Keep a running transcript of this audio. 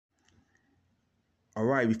All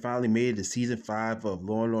right, we finally made it to season 5 of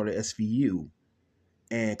Law and Order SVU.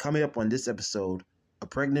 And coming up on this episode, a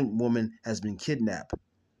pregnant woman has been kidnapped.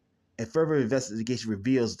 And further investigation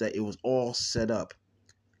reveals that it was all set up.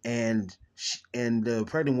 And the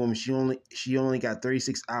pregnant woman, she only got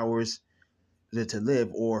 36 hours to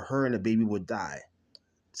live, or her and the baby would die.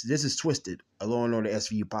 So this is Twisted, a Law and Order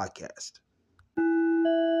SVU podcast.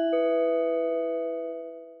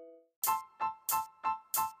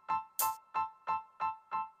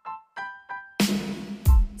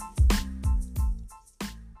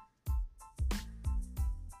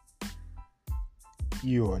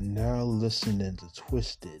 You are now listening to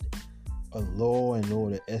Twisted, a Law and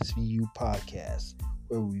Order SVU podcast,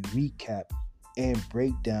 where we recap and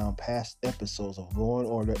break down past episodes of Law and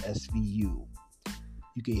Order SVU.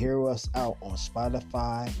 You can hear us out on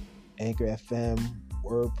Spotify, Anchor FM,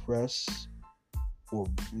 WordPress, or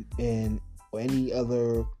any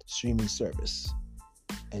other streaming service.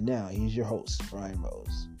 And now, here's your host, Brian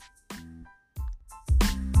Rose.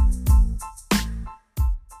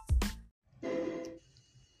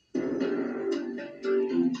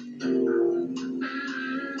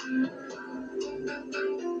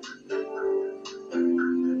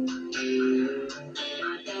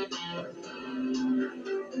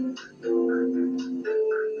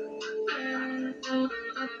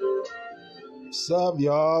 What's up,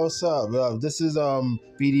 y'all? What's up? This is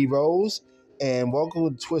BD Rose, and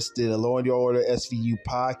welcome to Twisted, a Law and Order SVU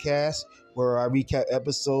podcast, where I recap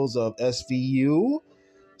episodes of SVU.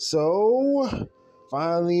 So,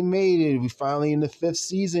 finally made it. We finally in the 5th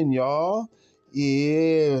season, y'all.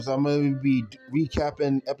 Yeah, so I'm gonna be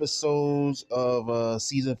recapping episodes of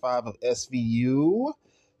season 5 of SVU.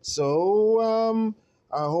 So,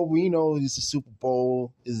 I hope the Super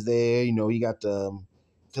Bowl is there. You got the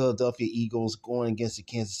Philadelphia Eagles going against the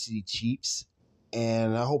Kansas City Chiefs,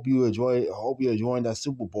 and I hope you enjoy. I hope you're enjoying that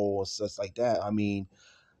Super Bowl and stuff like that. I mean,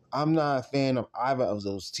 I'm not a fan of either of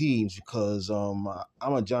those teams because I'm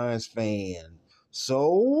a Giants fan.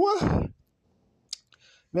 So,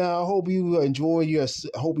 man, I hope you enjoy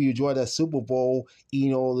that Super Bowl.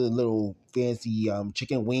 Eating all the little fancy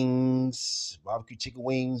chicken wings, barbecue chicken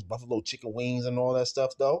wings, buffalo chicken wings, and all that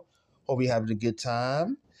stuff. Though, hope you're having a good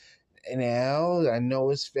time. And now I know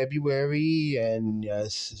it's February, and there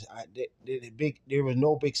was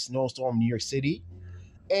no big snowstorm in New York City.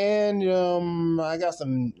 And I got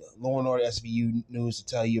some Law and Order SVU news to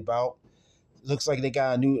tell you about. Looks like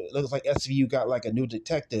SVU got like a new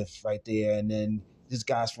detective right there, and then this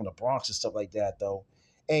guy's from the Bronx and stuff like that though.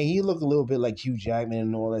 And he looked a little bit like Hugh Jackman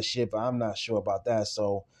and all that shit, but I'm not sure about that.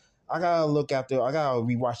 So I gotta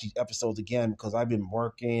rewatch these episodes again because I've been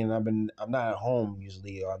working. I'm not at home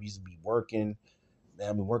usually. I used to be working. And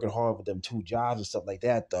I've been working hard with them 2 jobs and stuff like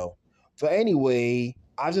that though. But anyway,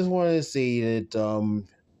 I just wanted to say that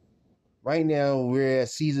right now we're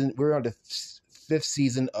on the 5th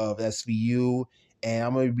season of SVU, and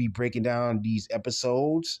I'm gonna be breaking down these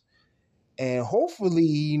episodes, and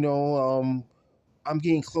hopefully, I'm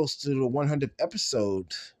getting close to the 100th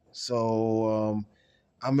episode. So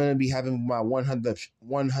I'm gonna be having my 100th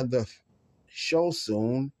show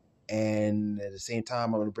soon, and at the same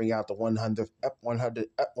time, I'm gonna bring out the 100th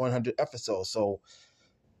episode. So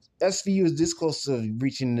SVU is this close to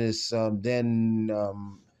reaching this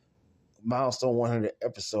milestone 100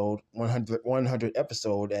 episode,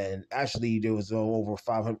 and actually there was over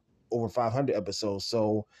 500 episodes.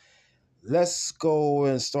 So let's go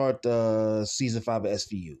and start the season 5 of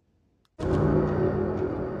SVU.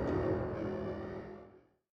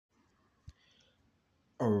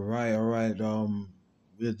 All right.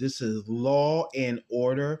 This is Law and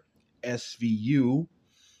Order SVU,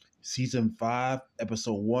 season 5,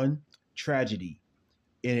 episode 1, Tragedy.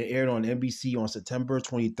 And it aired on NBC on September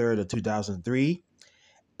 23rd of 2003.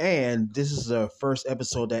 And this is the first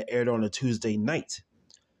episode that aired on a Tuesday night.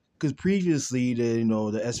 Because previously,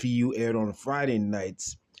 the SVU aired on Friday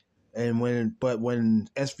nights. And when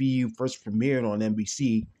SVU first premiered on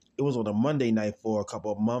NBC, it was on a Monday night for a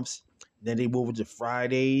couple of months. Then they moved to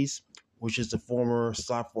Fridays, which is the former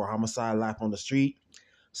slot for Homicide: Life on the Street.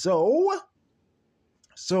 So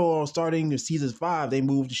starting the season 5, they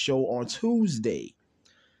moved the show on Tuesday.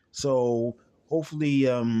 So hopefully,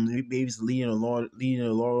 maybe it's leading the law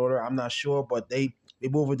order. I'm not sure, but they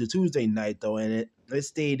moved it to Tuesday night though, and it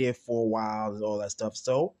stayed there for a while and all that stuff.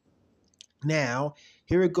 So now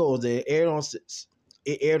here it goes. It aired on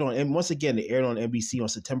NBC on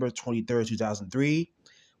September 23rd, 2003.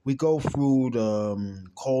 We go through the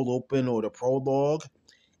cold open or the prologue,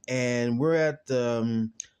 and we're at the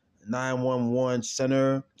 911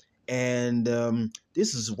 center, and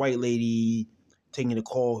this is a white lady taking the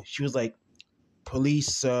call. She was like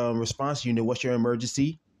police response unit, what's your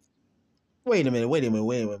emergency? Wait a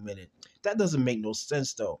minute. That doesn't make no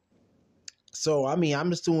sense though. So I mean,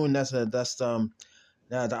 I'm assuming that's the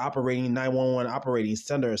operating 911 operating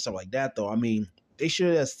center or something like that though. I mean, they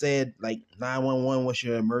should have said like 911, what's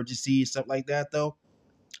your emergency, stuff like that though.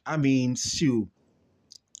 I mean, shoot.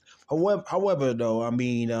 However though, I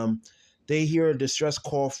mean, they hear a distress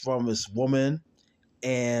call from this woman,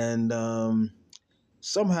 and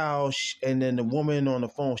and then the woman on the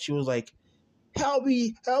phone, she was like, help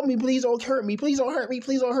me, please don't hurt me, please don't hurt me,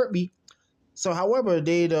 please don't hurt me. So, however,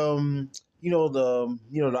 the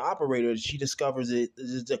operator, she discovers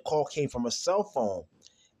the call came from a cell phone,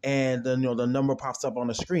 and the number pops up on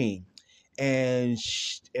the screen, and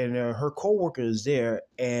her coworker is there,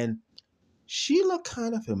 and she looked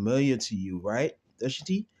kind of familiar to you, right? Does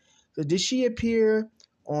she? So did she appear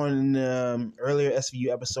on earlier SVU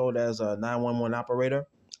episode as a 911 operator?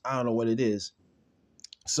 I don't know what it is.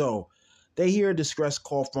 So they hear a distress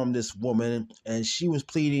call from this woman, and she was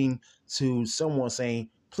pleading to someone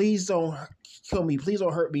saying, please don't kill me. Please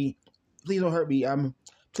don't hurt me. Please don't hurt me.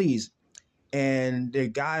 Please. And the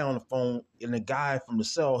guy on the phone and the guy from the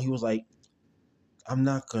cell, he was like, I'm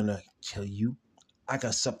not going to kill you. I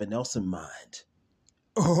got something else in mind.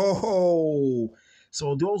 Oh,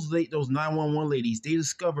 so those 911 ladies, they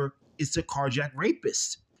discover it's a carjack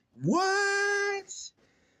rapist. What?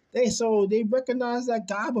 They recognized that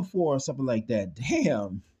guy before or something like that.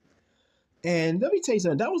 Damn. And let me tell you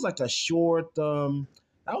something. That was like a short prologue,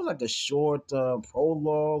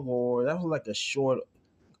 or that was like a short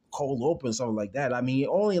cold open, something like that. I mean, it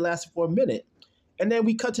only lasted for a minute, and then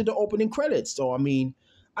we cut to the opening credits. So I mean,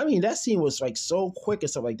 that scene was like so quick and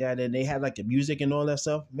stuff like that, and they had like the music and all that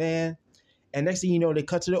stuff, man. And next thing you know, they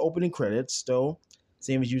cut to the opening credits, still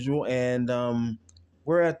same as usual, and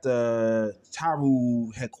we're at the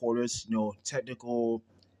Taru headquarters, technical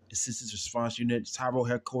assistance response unit, Taru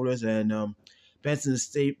headquarters, and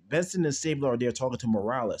Benson and Stabler are there talking to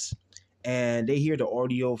Morales, and they hear the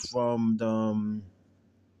audio from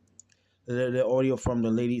the audio from the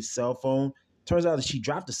lady's cell phone. Turns out that she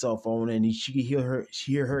dropped the cell phone, and she could hear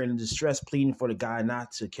her in distress pleading for the guy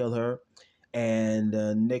not to kill her. And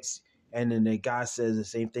then the guy says the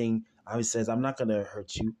same thing. He says, "I'm not gonna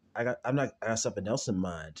hurt you. I got something else in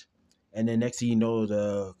mind." And then next thing you know,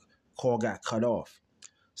 the call got cut off.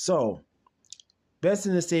 So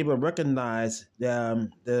Benson and Stabler recognized the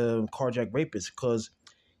carjack rapist because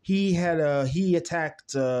he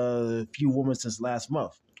attacked a few women since last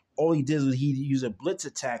month. All he did was he used a blitz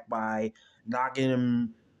attack by knocking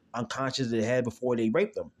them unconscious in the head before they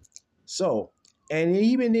raped them. So, and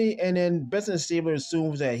then Benson and Stabler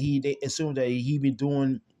assumes that he been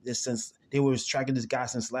doing this since they were tracking this guy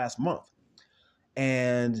since last month.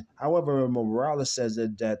 And however, Morales says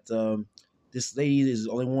that this lady is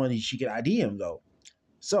the only one she can ID him though.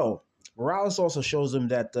 So Morales also shows them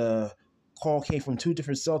that the call came from two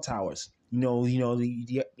different cell towers.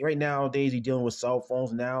 Right nowadays you're dealing with cell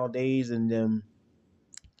phones nowadays, and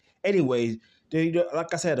anyways,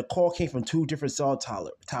 like I said, the call came from two different cell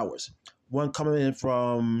towers. One coming in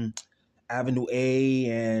from Avenue A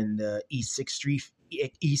and East 6th Street,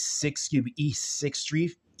 East 6th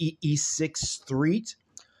Street.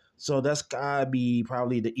 So that's gotta be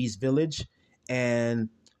probably the East Village, and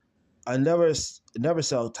another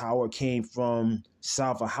cell tower came from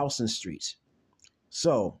south of Houston Street.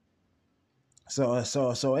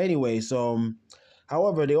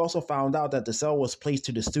 However, they also found out that the cell was placed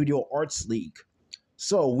to the Studio Arts League.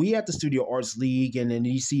 So we at the Studio Arts League, and then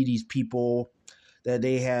you see these people that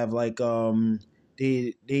they have like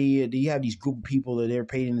they have these group of people that they're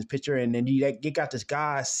painting this picture, and then you got this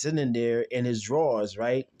guy sitting there in his drawers,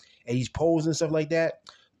 right, and he's posing and stuff like that,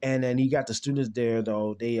 and then you got the students there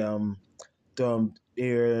though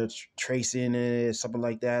they're tracing it, something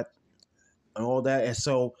like that, and all that, and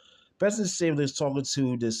so Benson Stabler is talking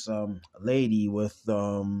to this lady with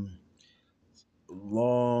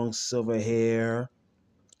long silver hair,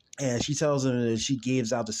 and she tells him that she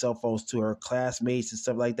gives out the cell phones to her classmates and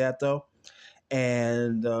stuff like that, though.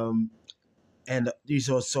 And so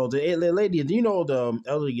the lady, the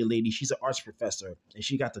elderly lady, she's an arts professor, and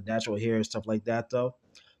she got the natural hair and stuff like that, though.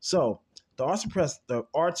 So the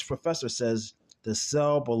arts professor says the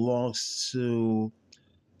cell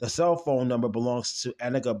phone number belongs to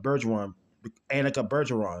Annika Bergeron,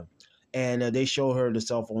 and they show her the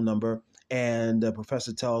cell phone number, and the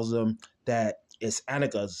professor tells them that it's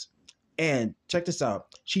Annika's. And check this out.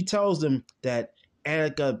 She tells them that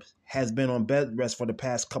Annika has been on bed rest for the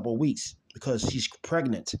past couple of weeks because she's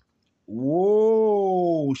pregnant.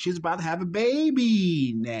 Whoa, she's about to have a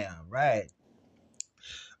baby now, right?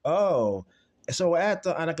 Oh, So at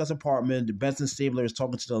the Annika's apartment, Benson Stabler is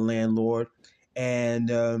talking to the landlord, and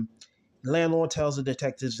the landlord tells the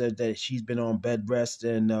detectives that she's been on bed rest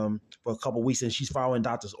and for a couple of weeks, and she's following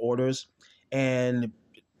doctor's orders. And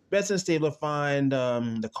Benson Stabler find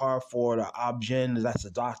the car for the Obgen, that's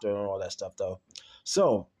the doctor and all that stuff, though.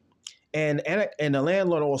 So, and the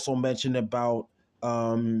landlord also mentioned about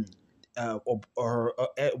her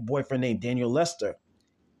boyfriend named Daniel Lester,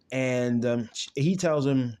 and he tells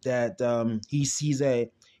him that he sees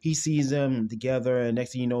them together, and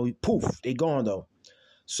next thing you know, poof, they gone though.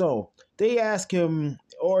 So they ask him,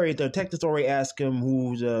 or the detectives already ask him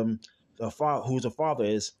who's the father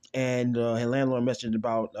is, and his landlord mentioned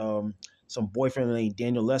about some boyfriend named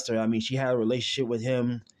Daniel Lester. I mean, she had a relationship with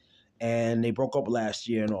him, and they broke up last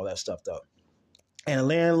year and all that stuff though. And the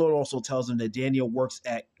landlord also tells him that Daniel works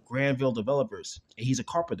at Granville Developers, and he's a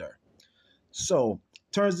carpenter. So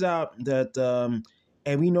turns out that,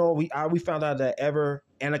 and we found out that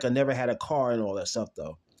Annika never had a car and all that stuff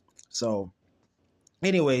though. So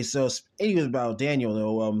anyway, about Daniel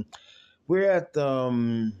though. We're at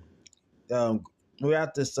we're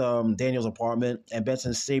at this Daniel's apartment, and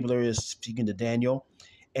Benson Stabler is speaking to Daniel,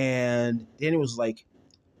 and Daniel was like,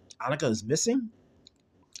 Annika is missing,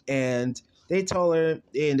 and they tell her,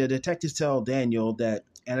 and the detectives tell Daniel that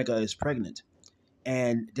Annika is pregnant.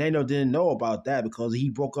 And Daniel didn't know about that because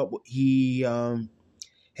he broke up. He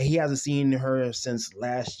hasn't seen her since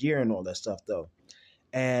last year and all that stuff though.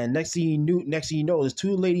 And next thing you know, there's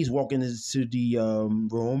two ladies walking into the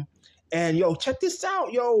room, and yo, check this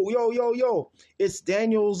out, yo, it's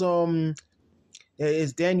Daniel's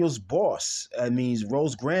boss. I mean,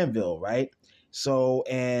 Rose Granville, right? So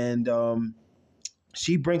and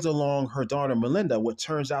she brings along her daughter Melinda, what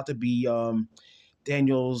turns out to be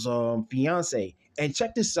Daniel's fiance. And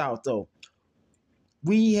check this out, though.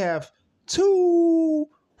 We have two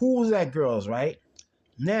Who's That girls, right?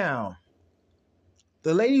 Now,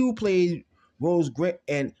 the lady who played Rose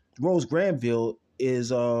Granville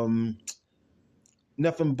is nothing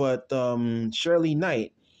but Shirley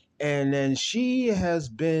Knight, and then she has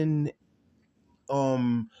been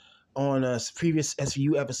on a previous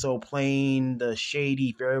SVU episode playing the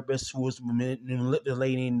shady therapist who was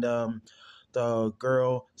manipulating the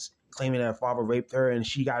girl, claiming that her father raped her, and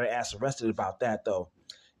she got her ass arrested about that though.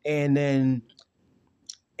 And then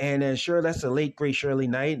sure, that's the late great Shirley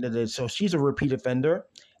Knight. So she's a repeat offender.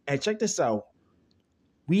 And check this out,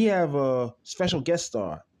 we have a special guest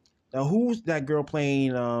star. Now, who's that girl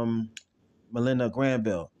playing Melinda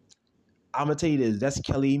Granville? I'm gonna tell you this. That's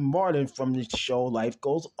Kelly Martin from the show Life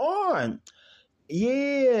Goes On.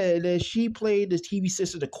 Yeah, that she played the TV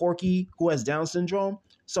sister to Corky, who has Down syndrome.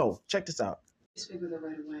 So check this out. Speak with her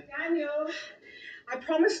right away. Daniel, I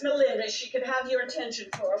promised Melinda she could have your attention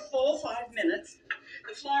for a full 5 minutes.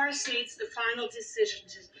 The florist needs the final decision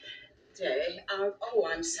today.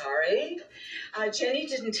 I'm sorry. Jenny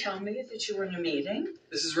didn't tell me that you were in a meeting.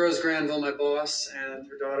 This is Rose Granville, my boss, and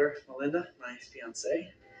her daughter, Melinda, my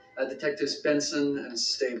fiancée. Detectives Benson and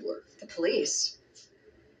Stabler. The police?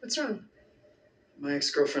 What's wrong? My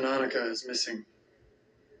ex-girlfriend Annika is missing.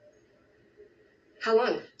 How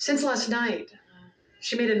long? Since last night.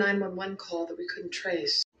 She made a 911 call that we couldn't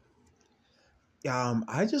trace.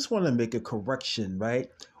 I just want to make a correction, right?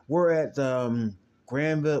 We're at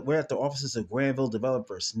Granville. We're at the offices of Granville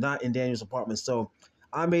Developers, not in Daniel's apartment. So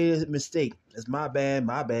I made a mistake. It's my bad,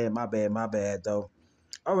 though.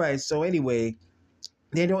 All right. So anyway,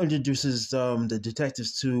 Daniel introduces the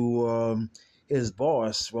detectives to his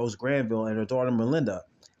boss, Rose Granville, and her daughter Melinda.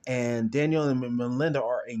 And Daniel and Melinda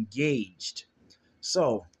are engaged.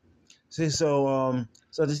 So the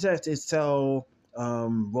detectives tell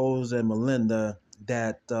Rose and Melinda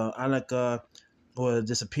that Annika was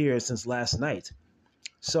disappeared since last night.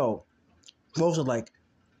 So Rose was like,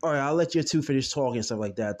 all right, I'll let you two finish talking and stuff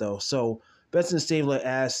like that, though. So Benson Stabler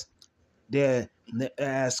asked Daniel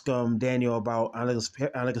about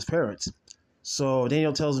Annika's parents. So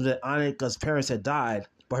Daniel tells him that Annika's parents had died,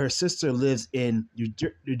 but her sister lives in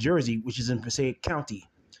New Jersey, which is in Passaic County.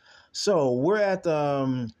 So we're at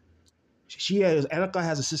Annika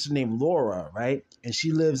has a sister named Laura, right? And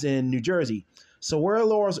she lives in New Jersey. So we're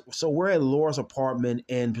at Laura's apartment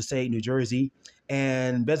in Passaic, New Jersey,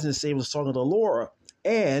 and Benson Stabler was talking to Laura,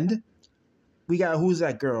 and we got Who's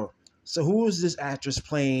That Girl? So who is this actress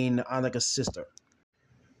playing Annika's sister?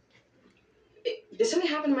 Did something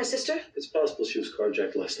happen to my sister? It's possible she was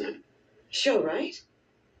carjacked last night. Sure, right?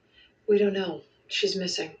 We don't know. She's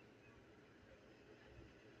missing.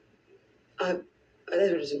 That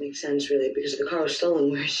doesn't make sense, really, because if the car was stolen,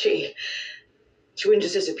 where is she? She wouldn't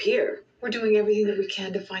just disappear. We're doing everything that we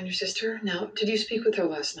can to find your sister. Now, did you speak with her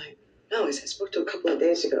last night? No, I spoke to her a couple of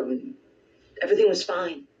days ago, and everything was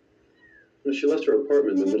fine. Well, she left her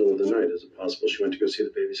apartment in the middle of the night. Is it possible she went to go see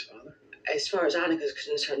the baby's father? As far as Annika's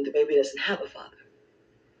concerned, the baby doesn't have a father.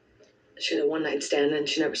 She had a one-night stand, and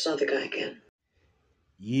she never saw the guy again.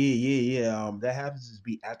 Yeah. That happens to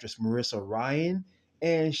be actress Marissa Ryan,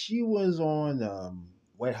 and she was on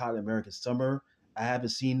Wet Hot American Summer. I haven't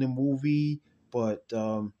seen the movie, but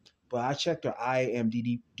I checked her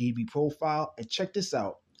IMDb profile, and check this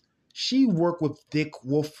out. She worked with Dick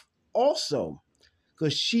Wolf also,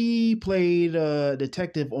 because she played a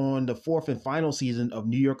detective on the fourth and final season of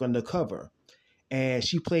New York Undercover, and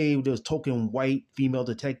she played this token white female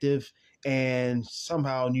detective, and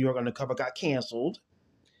somehow New York Undercover got canceled.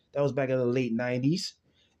 That was back in the late 90s.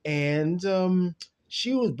 And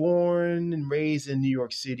she was born and raised in New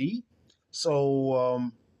York City.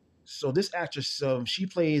 So this actress, she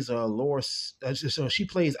plays Laura. So she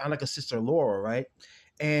plays Annika's sister Laura, right?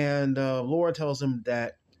 And Laura tells him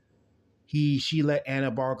that she let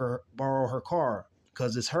Anna borrow her car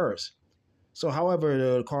because it's hers. So, however,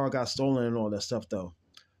 the car got stolen and all that stuff, though.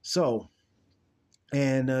 So,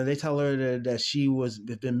 and they tell her that she was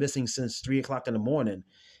been missing since 3:00 in the morning.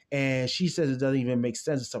 And she says it doesn't even make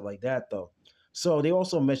sense and stuff like that, though. So they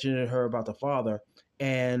also mentioned to her about the father.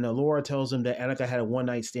 And Laura tells him that Annika had a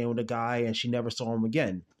one-night stand with a guy and she never saw him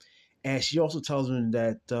again. And she also tells him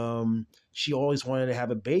that she always wanted to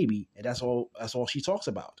have a baby. And that's all she talks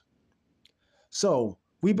about. So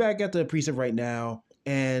we back at the precinct right now.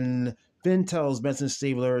 And Finn tells Benson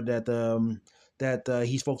Stabler that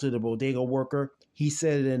he spoke to the bodega worker. He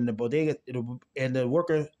said in the bodega, and the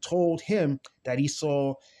worker told him that he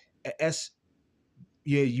saw a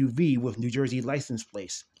SUV with New Jersey license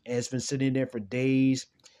plates, and it's been sitting there for days.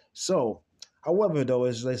 So, however, though,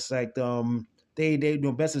 it's like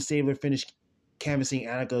Benson Stabler finished canvassing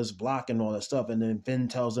Annika's block and all that stuff, and then Finn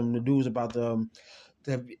tells him the news about the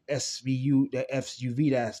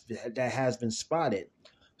SUV that has been spotted.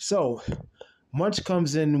 So, Munch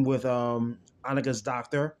comes in with Annika's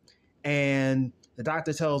doctor, and the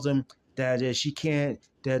doctor tells him that she can't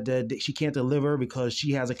deliver because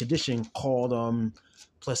she has a condition called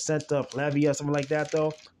placenta flavia, something like that,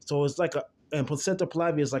 though. So it's like and placenta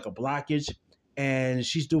flavia is like a blockage, and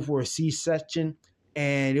she's due for a C-section,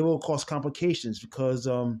 and it will cause complications because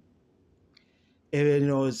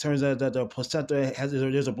it turns out that the placenta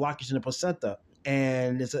there's a blockage in the placenta,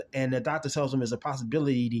 and the doctor tells him there's a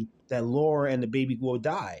possibility that Laura and the baby will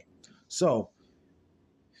die. So,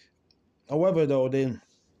 however, though, then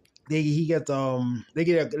Ben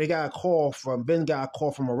got a call from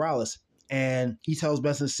Morales, and he tells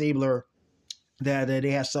Benson Stabler that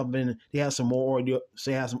they have some audio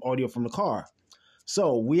from the car.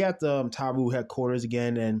 So we at the Taru headquarters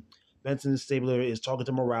again, and Benson Stabler is talking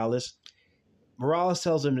to Morales. Morales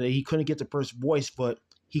tells him that he couldn't get the person's voice, but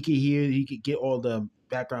he could get all the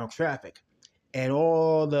background traffic, and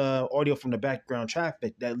all the audio from the background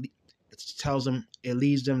traffic that tells him it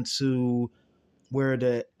leads them to where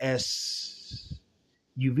the SUV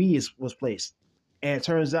was placed, and it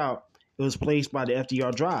turns out it was placed by the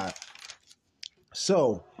FDR Drive.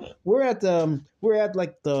 So we're at the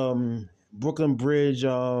Brooklyn Bridge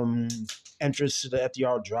entrance to the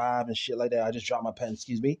FDR Drive and shit like that. I just dropped my pen.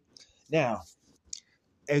 Excuse me. Now,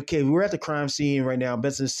 okay, we're at the crime scene right now.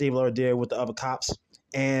 Benson and Stabler are there with the other cops,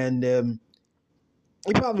 and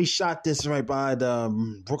we probably shot this right by the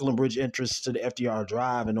Brooklyn Bridge entrance to the FDR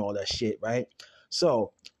Drive and all that shit, right?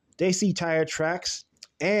 So they see tire tracks,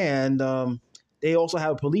 and they also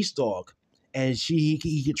have a police dog, and he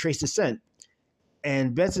can trace the scent.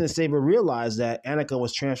 And Benson and Stabler realized that Annika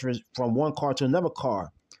was transferred from one car to another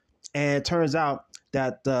car, and it turns out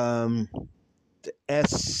that the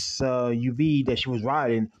SUV that she was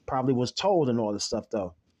riding probably was towed and all this stuff,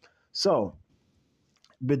 though. So,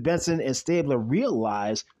 but Benson and Stabler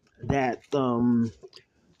realized that the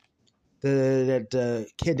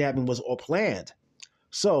kidnapping was all planned.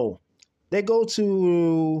 So they go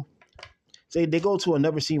to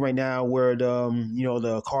another scene right now where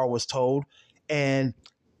the car was towed, and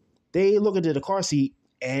they look into the car seat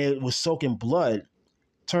and it was soaking blood.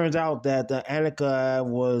 Turns out that Annika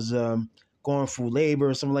was going through labor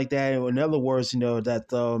or something like that. In other words,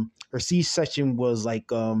 that her C-section was like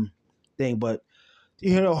thing. But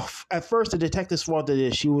at first the detectives thought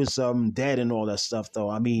that she was dead and all that stuff, though.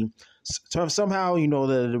 I mean, somehow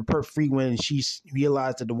the perp free when she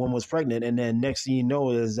realized that the woman was pregnant, and then next thing you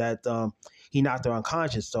know is that he knocked her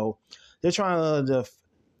unconscious. So they're trying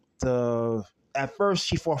to at first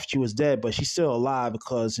she thought she was dead, but she's still alive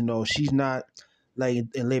because she's not like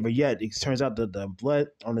in labor yet. It turns out that the blood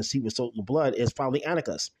on the seat was soaked with blood is probably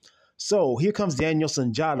Annika's. So here comes Daniel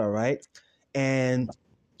Sunjata, right? And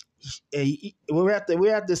we're at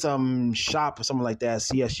this shop or something like that,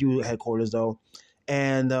 CSU headquarters though,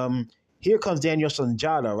 and here comes Daniel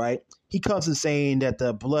Sunjata, right? He comes in saying that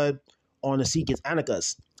the blood on the seat is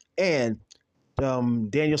Annika's, and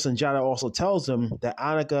Daniel Sunjata also tells him that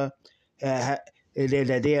Annika that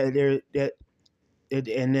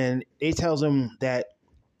and then they tells him that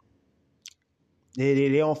they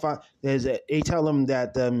don't find they tell him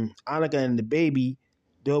that Annika and the baby,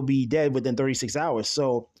 they'll be dead within 36 hours.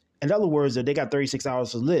 So in other words, they got 36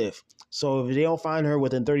 hours to live. So if they don't find her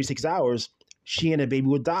within 36 hours, she and the baby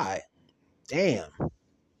would die. Damn.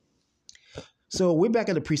 So we're back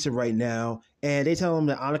at the precinct right now, and they tell him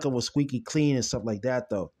that Annika was squeaky clean and stuff like that,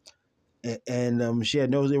 though. And she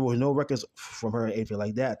had there was no records from her or anything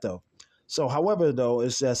like that, though. So, however, though,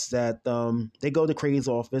 it's just that they go to Craig's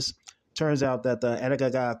office. Turns out that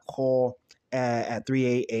Annika got a call at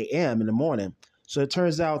 3 a.m. in the morning. So it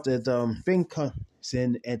turns out that Finn comes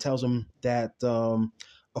in and tells him that a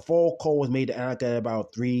phone call was made to Annika at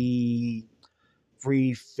about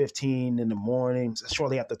 3:15 in the morning,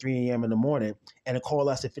 shortly after 3 a.m. in the morning, and the call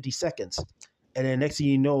lasted 50 seconds. And then next thing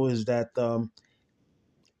you know is that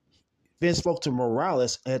Finn spoke to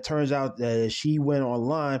Morales, and it turns out that she went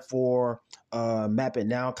online for Map It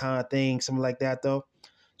Now kind of thing, something like that, though.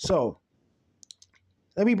 So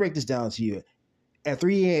let me break this down to you. At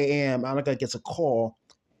 3 a.m., Annika gets a call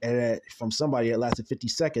from somebody that lasted 50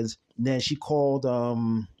 seconds. And then she called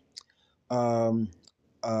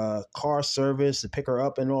car service to pick her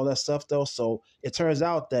up and all that stuff, though. So it turns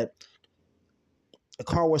out that a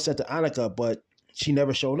car was sent to Annika, but she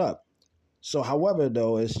never showed up. So, however,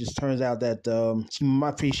 though, it just turns out that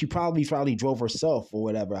she probably drove herself or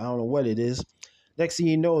whatever. I don't know what it is. Next thing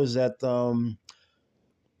you know is that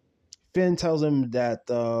Finn tells him that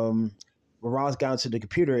Morales got into the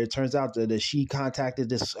computer. It turns out that she contacted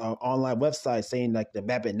this online website saying like the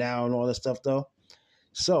Map It Now and all that stuff, though.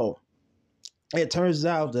 So it turns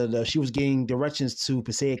out that she was getting directions to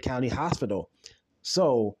Passaic County Hospital.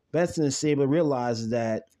 So Benson and Sable realized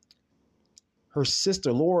that her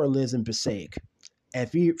sister Laura lives in Passaic, and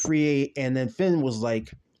then Finn was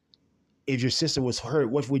like, "If your sister was hurt,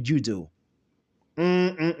 what would you do?"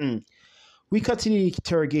 We cut to the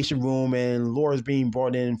interrogation room, and Laura's being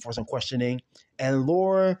brought in for some questioning, and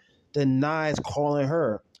Laura denies calling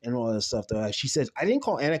her and all that stuff. Though she says, "I didn't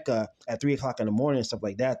call Annika at 3:00 in the morning and stuff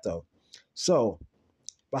like that." Though, so,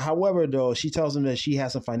 but however, though, she tells him that she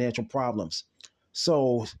has some financial problems.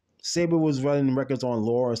 So Saber was running records on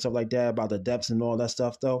Laura and stuff like that about the depths and all that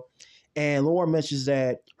stuff, though. And Laura mentions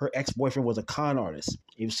that her ex-boyfriend was a con artist.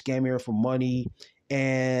 He was scamming her for money,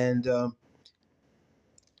 and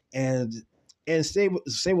Saber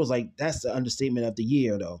was like, "That's the understatement of the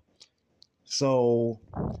year, though." So,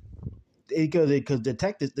 because the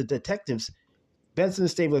detectives, Benson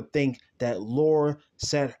and Stabler think that Laura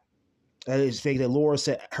set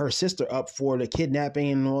her sister up for the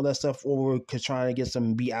kidnapping and all that stuff, or trying to get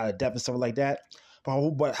some be out of debt and stuff like that.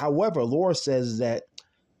 But however, Laura says that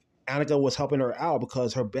Annika was helping her out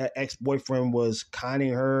because her ex-boyfriend was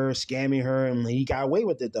conning her, scamming her, and he got away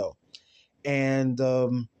with it, though. And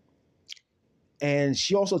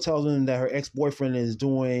she also tells him that her ex-boyfriend is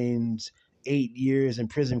doing 8 years in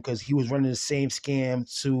prison because he was running the same scam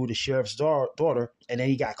to the sheriff's daughter, and then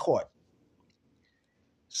he got caught.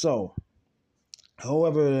 So,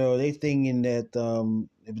 however, they thinking that the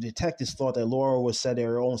detectives thought that Laura was setting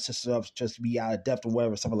her own sister up just to be out of depth or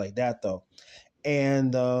whatever, something like that, though.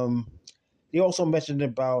 And they also mentioned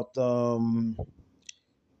about who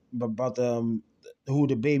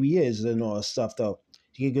the baby is and all that stuff, though,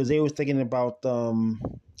 because they were thinking about.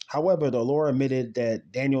 However, though, Laura admitted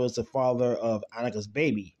that Daniel is the father of Annika's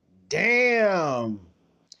baby. Damn.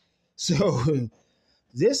 So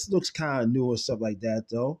this looks kind of new or stuff like that,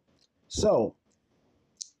 though. So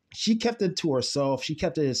she kept it to herself. She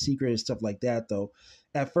kept it a secret and stuff like that, though.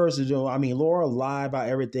 At first, Laura lied about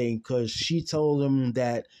everything because she told him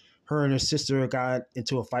that her and her sister got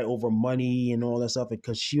into a fight over money and all that stuff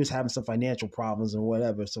because she was having some financial problems and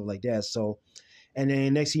whatever, stuff like that. So, and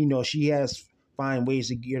then next thing you know, she has to find ways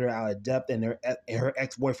to get her out of debt, and her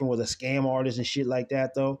ex-boyfriend was a scam artist and shit like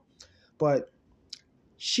that, though. But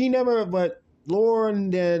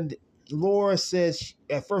Laura says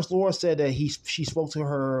at first. Laura said that she spoke to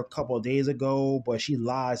her a couple of days ago, but she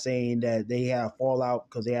lied, saying that they had a fallout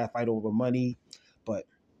because they had a fight over money. But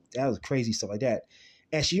that was crazy stuff like that.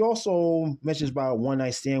 And she also mentions about a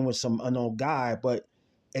one-night stand with some unknown guy. But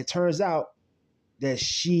it turns out that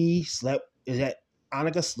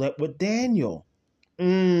Annika slept with Daniel,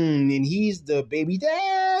 and he's the baby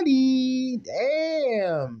daddy.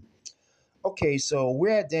 Damn. okay, so we're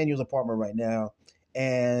at Daniel's apartment right now,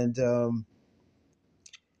 and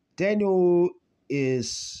Daniel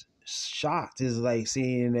is shocked. Is like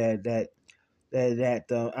seeing that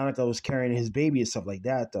Annika was carrying his baby and stuff like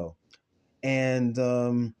that, though.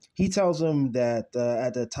 And he tells him that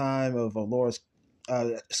at the time of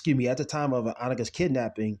at the time of Annika's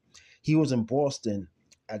kidnapping, he was in Boston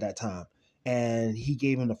at that time, and he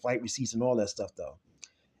gave him the flight receipts and all that stuff, though.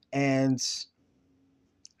 And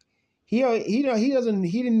he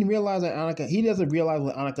didn't realize that he doesn't realize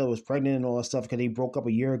when Annika was pregnant and all that stuff because they broke up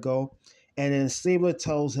a year ago. And then Stabler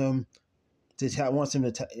tells him wants him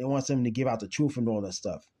to give out the truth and all that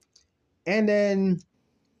stuff. And then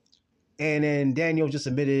Daniel just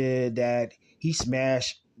admitted that he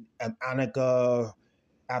smashed Annika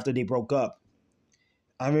after they broke up.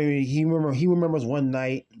 I mean, he remembers one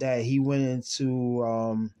night that he went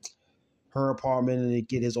into her apartment to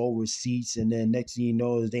get his old receipts, and then next thing you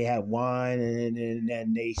know is they had wine, and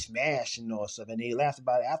then they smashed and all stuff, and they laughed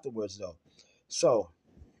about it afterwards, though. So,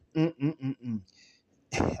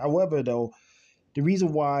 however, though, the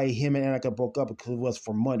reason why him and Annika broke up was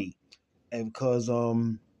for money, and because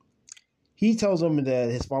he tells him that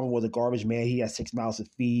his father was a garbage man. He had 6 mouths to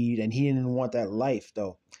feed, and he didn't want that life,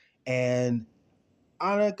 though. And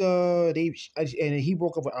Annika, he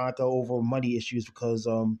broke up with Annika over money issues because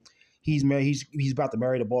he's married. He's about to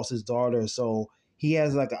marry the boss's daughter, so he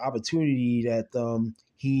has like an opportunity that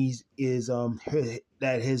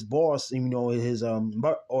that his boss,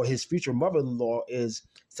 his future mother-in-law is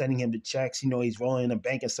sending him the checks. He's rolling in the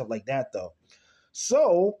bank and stuff like that, though.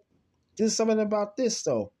 So there's something about this,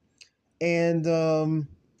 though. And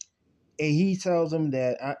he tells him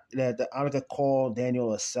that Annika called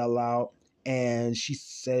Daniel a sellout, and she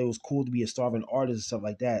said it was cool to be a starving artist and stuff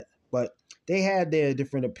like that. But they had their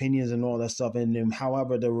different opinions and all that stuff, and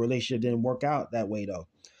however, the relationship didn't work out that way, though.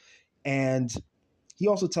 And he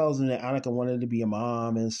also tells him that Annika wanted to be a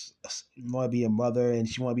mom and wanted to be a mother, and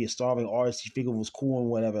she wanted to be a starving artist. She figured it was cool and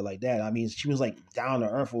whatever like that. I mean, she was like down to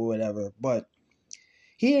earth or whatever, but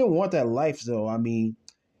he didn't want that life, though. I mean,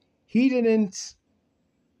 he didn't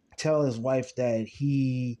tell his wife that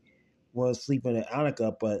he was sleeping with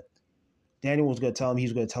Annika, but Daniel was going to tell him he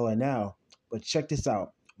was going to tell her now. But check this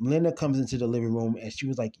out. Melinda comes into the living room, and she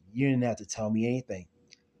was like, you didn't have to tell me anything.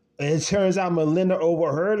 And it turns out Melinda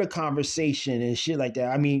overheard a conversation and shit like that.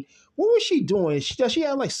 I mean, what was she doing? Does she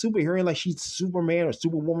have like super hearing, like she's Superman or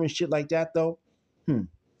Superwoman, shit like that, though?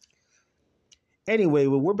 Anyway,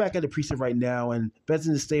 we're back at the precinct right now, and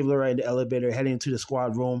Benson and Stabler are in the elevator heading into the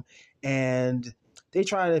squad room, and they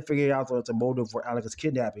try to figure out the motive for Annika's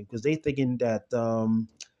kidnapping because they thinking that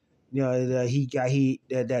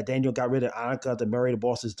that Daniel got rid of Annika to marry the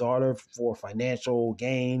boss's daughter for financial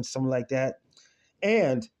gain, something like that,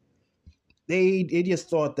 and they just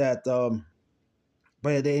thought that.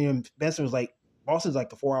 But then Benson was like, Boston's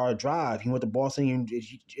like a 4-hour drive. He went to Boston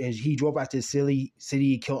and he drove back to the city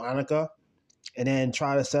to kill Annika, and then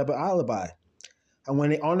try to set up an alibi. And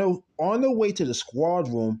when they on the way to the squad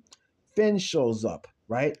room, Finn shows up,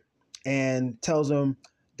 right, and tells him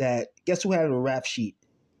that guess who had a rap sheet,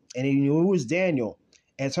 and he knew it was Daniel.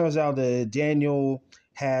 And it turns out that Daniel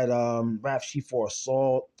had rap sheet for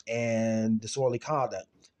assault and disorderly conduct.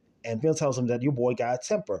 And Finn tells him that your boy got a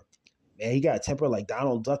temper. Man, he got a temper like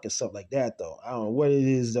Donald Duck and stuff like that, though. I don't know what it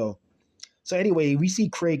is, though. So anyway, we see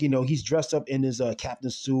Craig, he's dressed up in his captain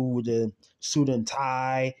suit with a suit and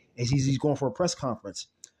tie, and he's going for a press conference.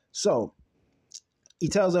 So he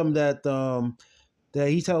tells him that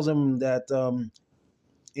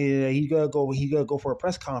he's gonna go for a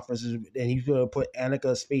press conference, and he's gonna put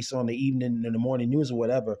Annika's face on the evening and the morning news or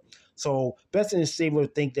whatever. So Benson and Stabler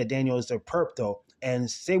think that Daniel is their perp, though, and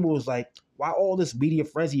Stabler was like, "Why all this media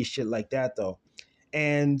frenzy and shit like that, though?"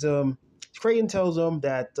 And Craig tells him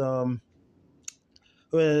that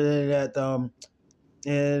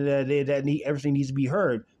everything needs to be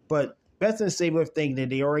heard. But Benson and Stabler think that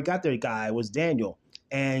they already got their guy. It was Daniel.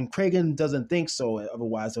 And Cragen doesn't think so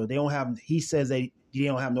otherwise. So he says that they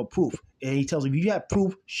don't have no proof. And he tells him, if you have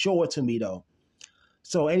proof, show it to me, though.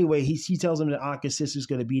 So anyway, he tells him that Anka's sister's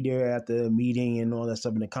going to be there at the meeting and all that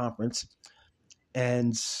stuff in the conference.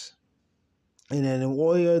 And then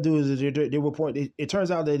all they got to do is they report. It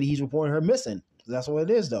turns out that he's reporting her missing. That's what it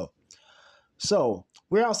is, though. So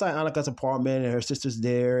we're outside Annika's apartment, and her sister's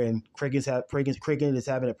there, and Cragen is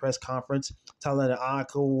having a press conference telling that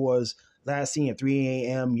Annika was last seen at 3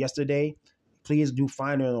 a.m. yesterday. Please do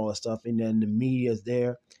find her and all that stuff. And then the media's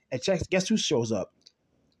there. And guess who shows up?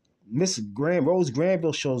 Rose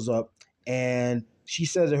Granville shows up, and she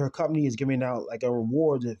says that her company is giving out like a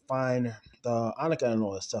reward to find Annika and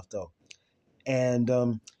all that stuff, though. And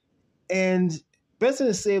And Benson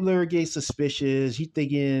and Stabler get suspicious. He's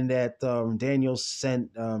thinking that Daniel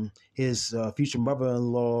sent his future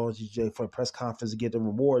mother-in-law for a press conference to get the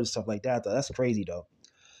reward and stuff like that. Though. That's crazy, though.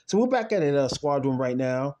 So we're back at a squad room right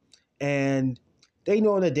now, and they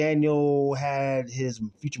know that Daniel had his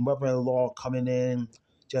future mother-in-law coming in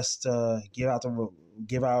just to give out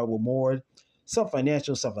a reward, some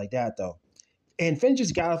financial stuff like that, though. And Finn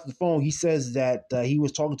just got off the phone. He says that he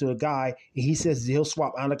was talking to a guy, and he says he'll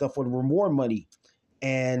swap Annika for the reward money.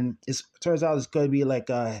 And it turns out it's going to be like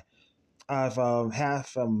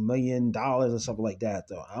 $500,000 or something like that,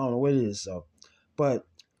 though. I don't know what it is, though. But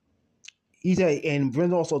he said, and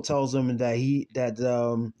Brent also tells him that he'll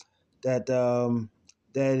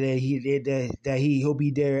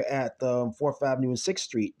be there at 4th Avenue and 6th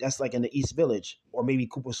Street. That's like in the East Village, or maybe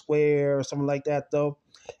Cooper Square or something like that, though.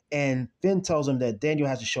 And Finn tells him that Daniel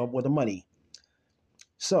has to show up with the money.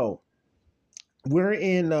 So we're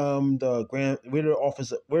in the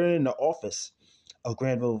office of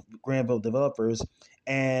Granville Developers,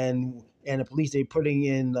 and the police, they're putting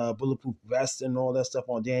in bulletproof vests and all that stuff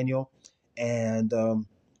on Daniel, and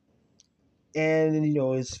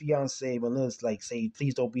his fiance Melinda's like, say,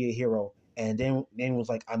 please don't be a hero, and then Daniel's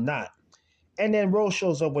like, I'm not. And then Rose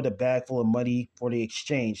shows up with a bag full of money for the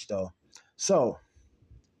exchange, though. So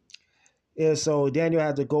Daniel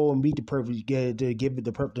had to go and meet the person to give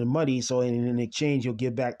the person the money. So in exchange, he'll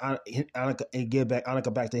give back Annika and give back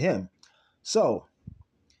Annika back to him. So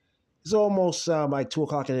it's almost like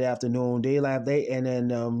 2:00 in the afternoon. They have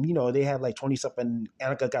like 20-something.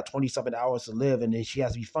 Annika got 20-something hours to live, and then she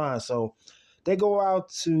has to be fine. So they go out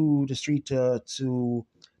to the street to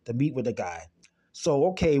meet with the guy. So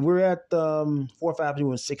okay, we're at 4th Avenue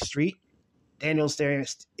and 6th Street. Daniel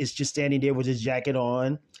is just standing there with his jacket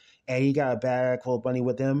on. And he got a bag full of money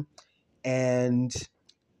with him. And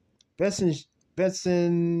Benson,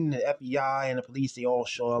 the FBI, and the police, they all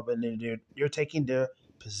show up, and they're taking their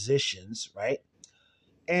positions, right?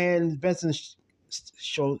 And Benson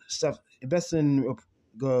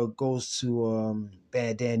goes to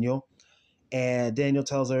Bad Daniel, and Daniel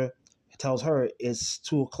tells her it's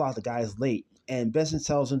 2:00. The guy is late, and Benson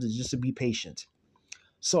tells him to be patient.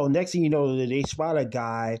 So next thing you know, they spot a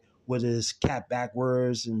guy with his cap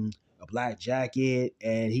backwards and a black jacket,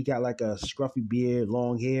 and he got like a scruffy beard,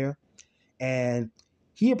 long hair, and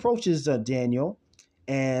he approaches Daniel,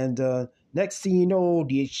 and next thing you know,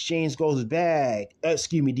 the exchange goes bad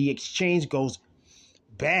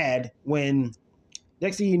when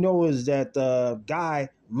next thing you know is that the guy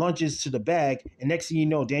lunges to the bag, and next thing you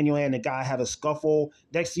know, Daniel and the guy have a scuffle.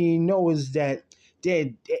 Next thing you know is that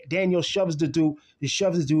Daniel shoves the dude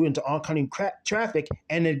into oncoming traffic,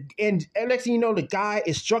 and next thing you know, the guy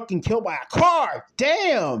is struck and killed by a car.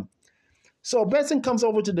 Damn! So Benson comes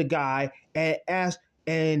over to the guy and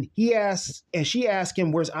she asks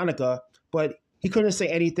him where's Annika, but he couldn't say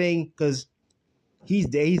anything because he's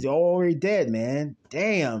dead. He's already dead, man.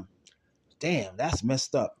 Damn, that's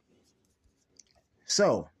messed up.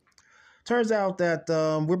 So turns out that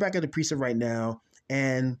we're back at the precinct right now,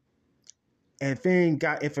 and Finn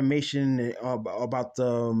got information about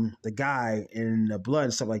the guy and the blood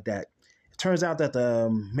and stuff like that. It turns out that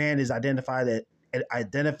the man is identified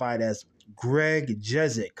as Greg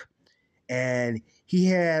Jezik, and he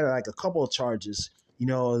had like a couple of charges. He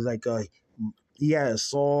had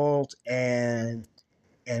assault and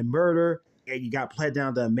murder, and he got pled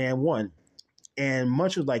down to man one. And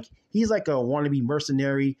much was like he's like a wannabe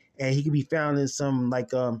mercenary, and he can be found in some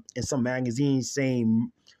magazines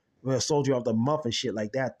saying soldier of the month and shit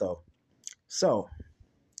like that, though. So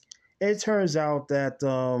it turns out that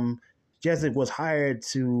Jezik was hired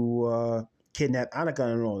to kidnap Annika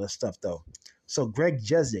and all that stuff, though. So Greg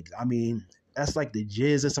Jezik, I mean, that's like the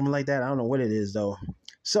Jizz or something like that. I don't know what it is, though.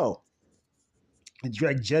 So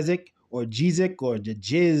Greg Jezik or Jezik or the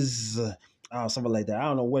Jizz, something like that. I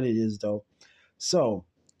don't know what it is, though. So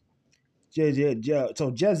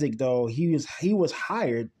Jezik, though, he was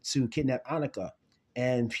hired to kidnap Annika.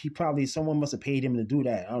 And someone must have paid him to do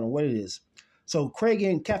that. I don't know what it is. So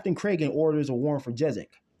Captain Cragen orders a warrant for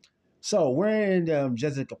Jezik. So we're in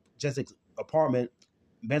Jezik's apartment.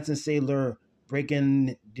 Benson Stabler break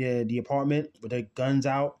in the apartment with their guns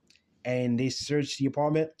out, and they search the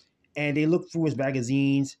apartment, and they look through his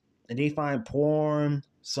magazines, and they find porn,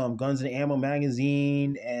 some guns and ammo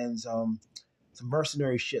magazine, and some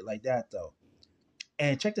mercenary shit like that, though.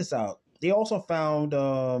 And check this out. They also found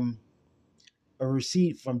a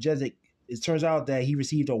receipt from Jezik. It turns out that he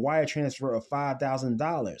received a wire transfer of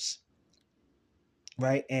 $5,000,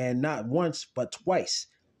 right? And not once, but twice.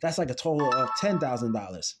 That's like a total of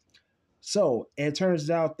 $10,000. So it turns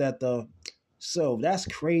out that the So that's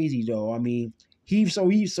crazy though. I mean, so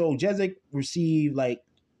Jezik received like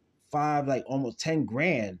almost 10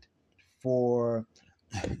 grand for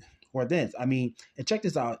for this. I mean, and check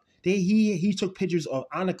this out. He took pictures of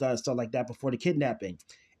Annika and stuff like that before the kidnapping,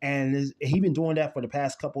 and he been doing that for the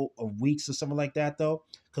past couple of weeks or something like that though.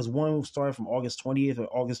 Because one started from August 20th or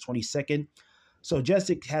August 22nd. So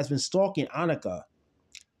Jezik has been stalking Annika,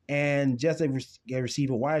 and Jezik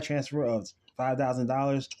received a wire transfer of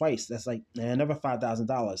 $5,000 twice. That's like another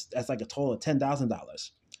 $5,000. That's like a total of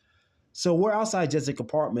 $10,000. So we're outside Jezik's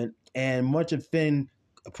apartment, and Munch and Finn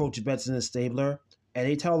approach Benson and Stabler, and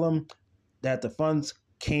they tell them that the funds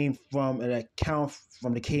came from an account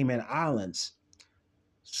from the Cayman Islands.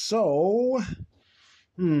 So,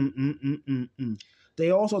 they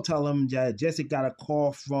also tell them that Jezik got a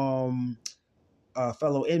call from a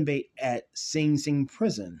fellow inmate at Sing Sing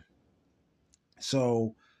prison.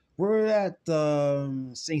 So we're at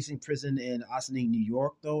the Sing Sing prison in Ossining, New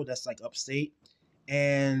York, though. That's like upstate.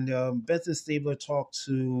 And Benson Stabler talked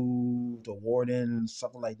to the warden,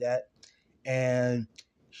 something like that. And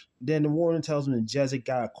then the warden tells him that Jezik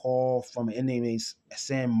got a call from an inmate named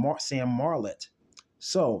Sam Marlett.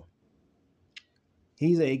 So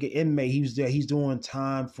he's an inmate. He was there. He's doing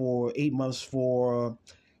time for 8 months for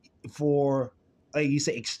like you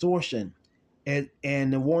say, extortion. And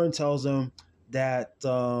the warden tells him that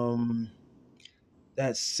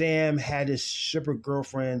that Sam had his stripper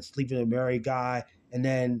girlfriend sleeping with a married guy, and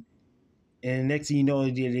the next thing you know,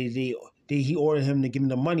 he ordered him to give him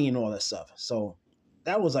the money and all that stuff. So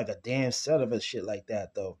that was like a damn setup and shit like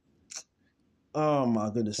that, though. Oh my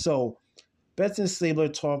goodness. So Benson Stabler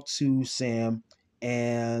talked to Sam,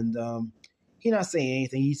 and he not saying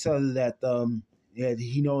anything. He tells that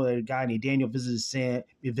he know that a guy named Daniel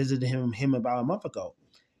visited him about a month ago,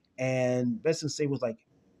 and Benson Stabler was like,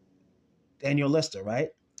 Daniel Lester, right?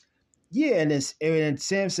 Yeah, and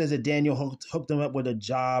Sam says that Daniel hooked him up with a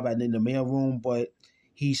job in the mailroom, but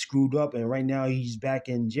he screwed up, and right now he's back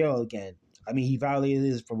in jail again. I mean, he violated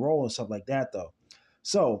his parole and stuff like that, though.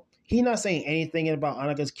 So he's not saying anything about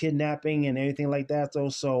Annika's kidnapping and anything like that, though.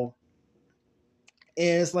 So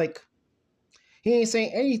and it's like he ain't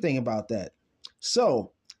saying anything about that.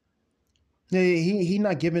 So he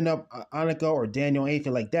not giving up Annika or Daniel or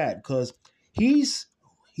anything like that, because he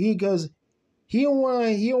feels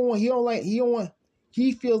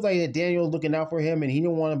like that Daniel's looking out for him, and he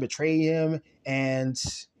don't want to betray him and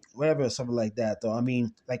whatever, something like that, though. I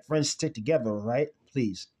mean, like friends stick together, right?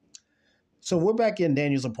 Please. So we're back in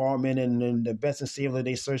Daniel's apartment, and then the Benson Stabler,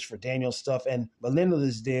 they search for Daniel's stuff, and Melinda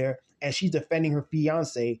is there, and she's defending her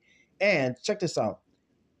fiance. And check this out.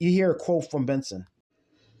 You hear a quote from Benson.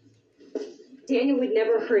 Daniel would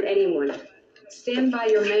never hurt anyone. Stand by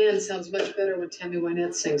Your Man sounds much better when Tammy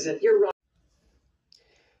Wynette sings it. You're right.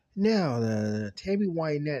 Now, Tammy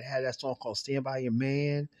Wynette had that song called Stand By Your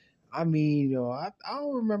Man. I mean, I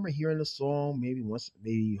don't remember hearing the song maybe once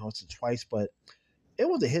or twice, but it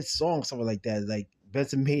was a hit song, something like that. Like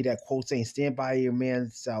Benson made that quote saying "Stand by your man"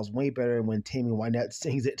 sounds way better when Tammy Wynette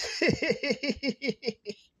sings it.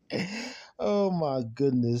 Oh my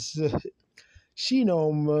goodness.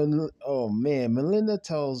 Melinda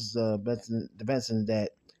tells Benson that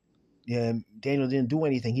Daniel didn't do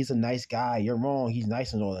anything. He's a nice guy. You're wrong. He's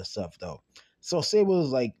nice and all that stuff, though. So Sable was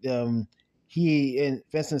like,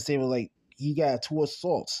 Benson Sable was like, he got 2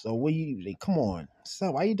 assaults. So come on,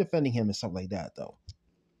 so why are you defending him and stuff like that, though?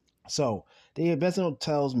 So Benson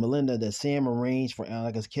tells Melinda that Sam arranged for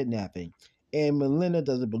Annika's kidnapping, and Melinda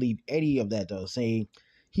doesn't believe any of that, though, saying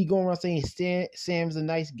he going around saying Sam's a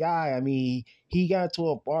nice guy. I mean, he got into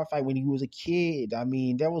a bar fight when he was a kid. I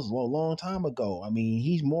mean, that was a long time ago. I mean,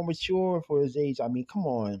 he's more mature for his age. I mean, come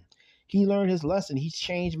on. He learned his lesson. He's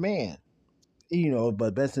changed man.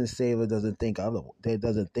 But Benson Stabler doesn't think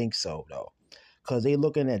so, though, because they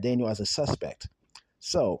looking at Daniel as a suspect.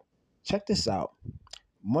 So, check this out.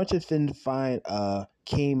 Munch and Finn find a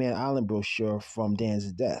Cayman Island brochure from Dan's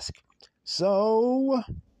desk. So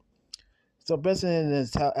Benson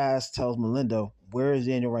tells Melinda, "Where is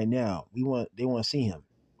Daniel right now? They want to see him."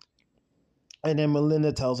 And then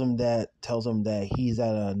Melinda tells him that he's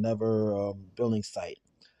at another building site.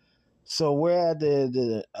 So we're at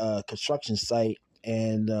the construction site,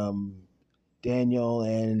 and Daniel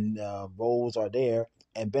and Rose are there,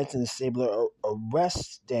 and Benson Stabler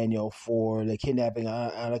arrests Daniel for the kidnapping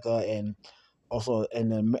of Annika and also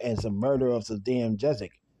and some murder of the damn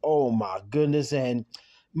Jezik. Oh my goodness! And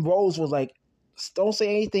Rose was like, "Don't say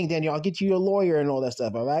anything, Daniel. I'll get you a lawyer and all that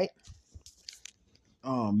stuff. All right?"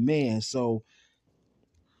 Oh man! So,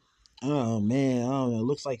 I don't know.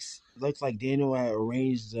 Looks like Daniel had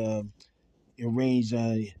arranged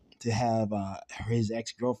to have his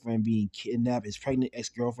ex-girlfriend being kidnapped, his pregnant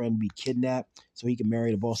ex-girlfriend be kidnapped so he can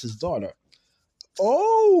marry the boss's daughter.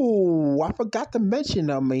 Oh, I forgot to mention,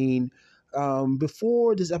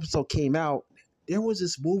 before this episode came out, there was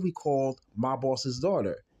this movie called My Boss's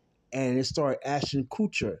Daughter, and it starred Ashton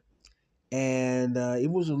Kutcher. And it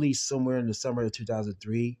was released somewhere in the summer of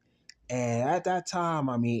 2003. And at that time,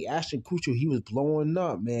 Ashton Kutcher, he was blowing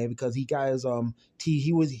up, man, because he got his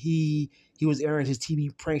he was airing his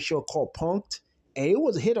TV prank show called Punk'd, and it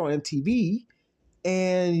was a hit on MTV.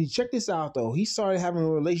 And check this out, though, he started having a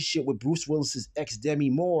relationship with Bruce Willis's ex Demi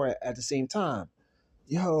Moore at the same time.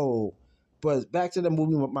 Yo, but back to the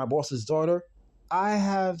movie My Boss's Daughter. I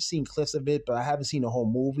have seen clips of it, but I haven't seen the whole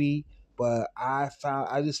movie. But I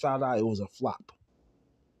just found out it was a flop.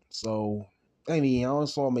 So, I only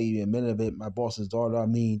saw maybe a minute of it. My Boss's Daughter.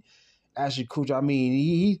 Ashton Kutcher.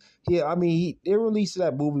 They released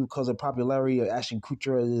that movie because of popularity of Ashton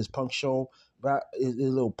Kutcher and his punk show, his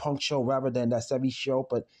little punk show, rather than that 70s show.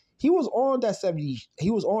 But he was on that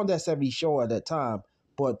 70s show at that time.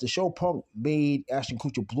 But the show Punk made Ashton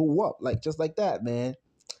Kutcher blew up, just like that, man.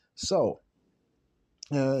 So,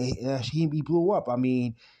 he blew up.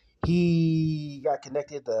 He got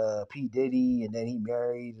connected to P. Diddy, and then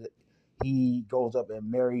he goes up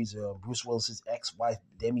and marries Bruce Willis's ex-wife,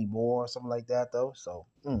 Demi Moore, something like that, though. So,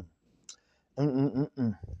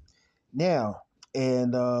 Now,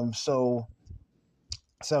 and so,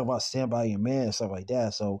 something about Stand By Your Man and stuff like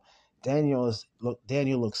that. So, Daniel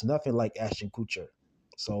looks nothing like Ashton Kutcher.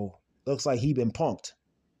 So, looks like he been punked.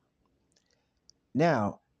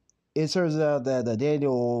 Now, it turns out that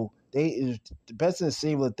Daniel... the Benson and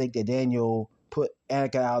Stabler think that Daniel put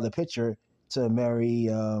Annika out of the picture to marry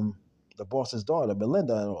the boss's daughter,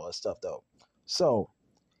 Melinda, and all that stuff, though. So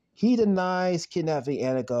he denies kidnapping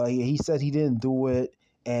Annika. He said he didn't do it,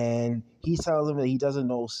 and he tells him that he doesn't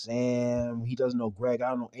know Sam, he doesn't know Greg.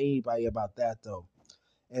 I don't know anybody about that, though.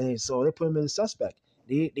 And so they put him in the suspect.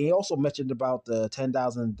 They also mentioned about the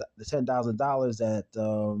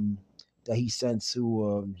 $10,000 that he sent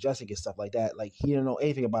to Jessica and stuff like that. Like, he didn't know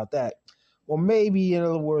anything about that. Or maybe, in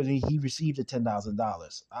other words, he received the $10,000. I don't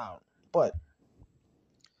know. But,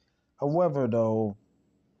 however, though,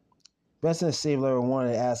 Benson and Stabler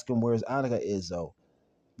wanted to ask him where his Annika is, though.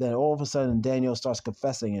 Then all of a sudden, Daniel starts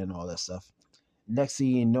confessing and all that stuff. Next thing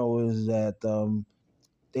you know is that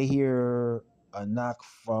they hear a knock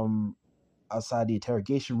from outside the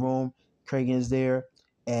interrogation room. Cragen is there.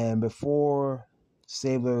 And before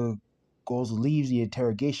Stabler leaves the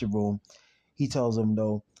interrogation room, he tells him,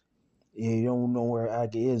 though, you don't know where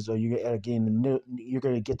Annika is, or you're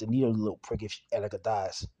gonna get the needle, little prick, if Annika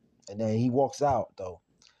dies. And then he walks out, though,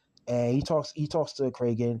 and he talks to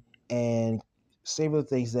Cragen, and Stabler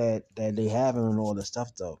thinks that they have him and all this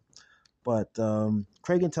stuff, though. But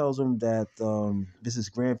Cragen tells him that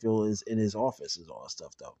Mrs. Granville is in his office and all that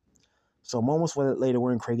stuff, though. So moments later,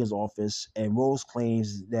 we're in Cragen's office, and Rose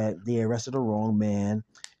claims that they arrested the wrong man,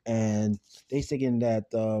 and they thinking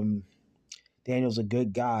that Daniel's a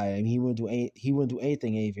good guy, and he wouldn't do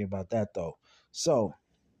anything about that, though. So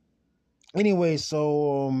anyway,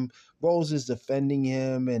 Rose is defending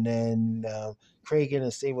him, and then Cragen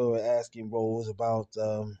and Stabler were asking Rose about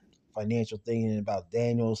financial thing and about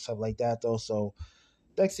Daniel, stuff like that, though. So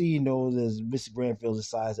next thing you know, Mr. Granville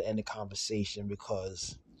decides to end the conversation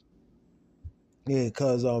because it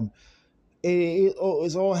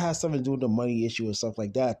all has something to do with the money issue and stuff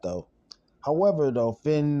like that, though. However, though,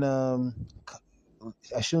 Finn,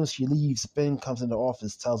 as soon as she leaves, Finn comes in the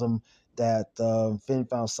office, tells him that Finn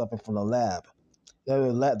found something from the lab.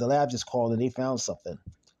 The lab just called and they found something.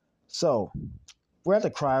 So we're at the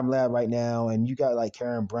crime lab right now, and you got like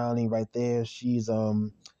Karen Browning right there. She's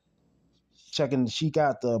checking. She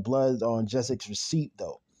got the blood on Jessica's receipt,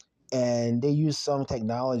 though, and they used some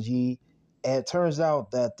technology. And it turns out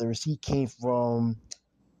that the receipt came from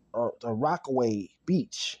the Rockaway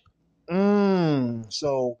Beach.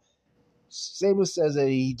 So Stabler says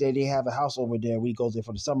that they have a house over there where he goes there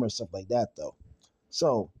for the summer and stuff like that, though.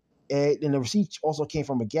 So, and the receipt also came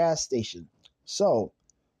from a gas station. So,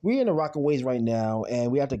 we're in the Rockaways right now,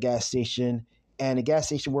 and we're at the gas station, and the gas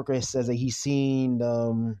station worker says that he's seen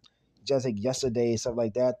Jessica yesterday and stuff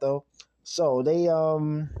like that, though. So, they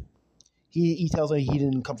he tells him he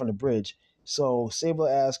didn't come from the bridge. So Stabler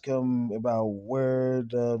asks him about where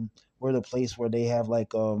the place where they have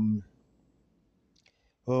like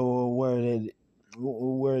where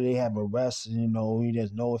they have arrests, and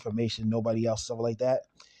there's no information, nobody else, stuff like that.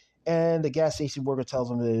 And the gas station worker tells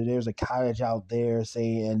him that there's a cottage out there,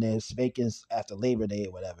 and there's vacant after Labor Day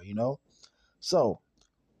or whatever, So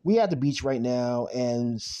we at the beach right now,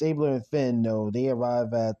 and Stabler and Finn, they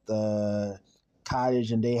arrive at the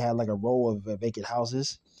cottage, and they had like a row of vacant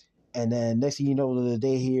houses. And then next thing you know,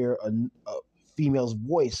 they hear a female's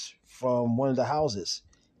voice from one of the houses.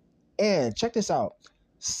 And check this out.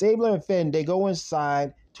 Stabler and Finn, they go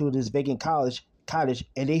inside to this vacant cottage,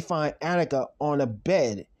 and they find Annika on a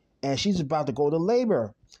bed, and she's about to go to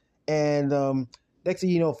labor. And next thing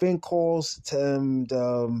you know, Finn calls him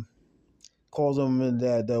that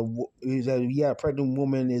a pregnant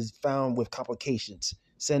woman is found with complications.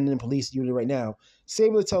 Sending the police unit right now.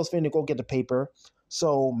 Stabler tells Finn to go get the paper.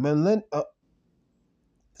 So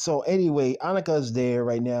anyway, Annika's there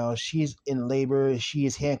right now. She's in labor. She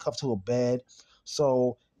is handcuffed to a bed.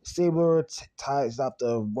 So Stabler ties up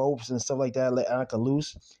the ropes and stuff like that, let Annika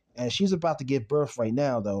loose. And she's about to give birth right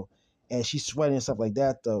now, though. And she's sweating and stuff like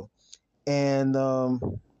that, though. And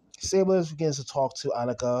Stabler begins to talk to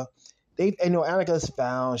Annika. Annika's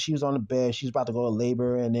found. She was on the bed. She's about to go to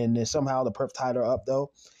labor. And then somehow the perp tied her up,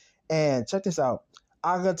 though. And check this out.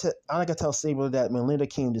 Annika tells Stabler that Melinda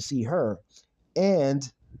came to see her. And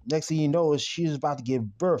next thing you know is she's about to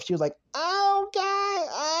give birth. She was like, oh, God.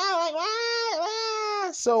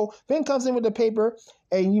 So Finn comes in with the paper,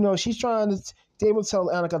 and, she's trying to Stabler tell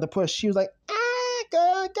Annika to push. She was like,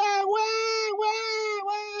 God,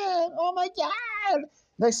 oh, my God.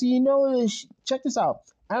 Next thing you know is, check this out.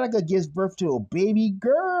 Annika gives birth to a baby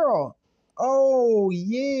girl. Oh,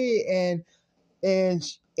 yeah. And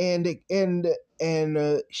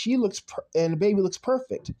she looks, and the baby looks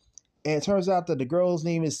perfect. And it turns out that the girl's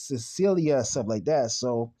name is Cecilia, stuff like that.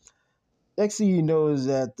 So next thing you know is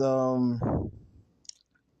that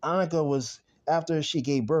Annika was, after she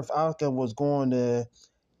gave birth, Annika was going to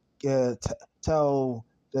tell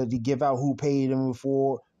to give out who paid him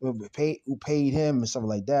who paid him and stuff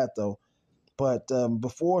like that, though. But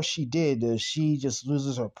before she did, she just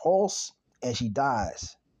loses her pulse and she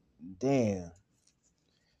dies. Damn.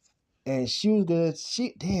 And she was gonna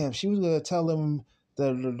tell him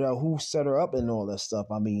the who set her up and all that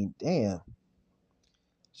stuff. I mean, damn.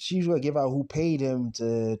 She was gonna give out who paid him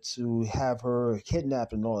to have her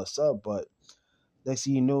kidnapped and all that stuff, but next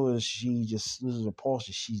thing you know is she just loses her pulse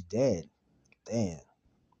and she's dead. Damn.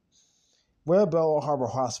 We're at Bell Harbor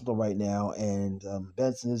Hospital right now, and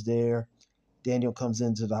Benson is there. Daniel comes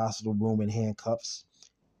into the hospital room in handcuffs,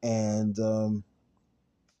 and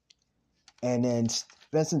then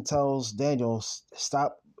Benson tells Daniel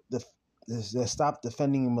stop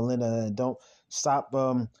defending Melinda and don't stop.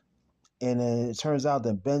 And it turns out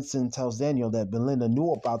that Benson tells Daniel that Melinda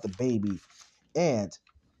knew about the baby, and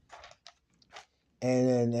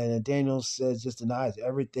Daniel says just denies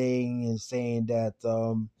everything and saying that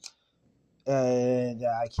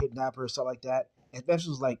I kidnapped her, stuff like that. And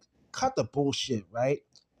Benson's like, cut the bullshit, right?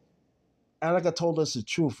 Annika told us the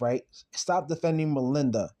truth, right? Stop defending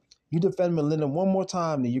Melinda. You defend Melinda one more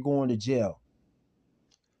time, then you're going to jail.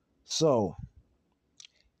 So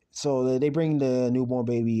they bring the newborn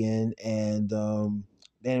baby in, and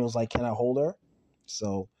Daniel's like, can I hold her?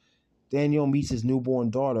 So Daniel meets his newborn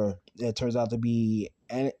daughter. It turns out to be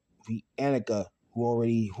Annika,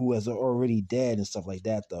 who is already dead and stuff like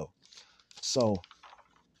that, though. So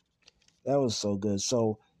that was so good.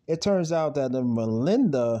 So it turns out that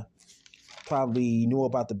Melinda probably knew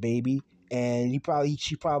about the baby, and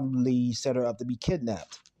she probably set her up to be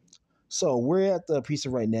kidnapped. So we're at the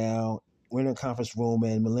precinct right now. We're in a conference room,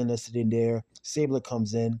 and Melinda's sitting there. Stabler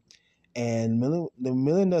comes in, and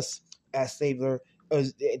Melinda asks Stabler,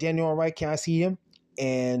 "Is Daniel all right? Can I see him?"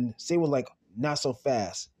 And Stabler's like, "Not so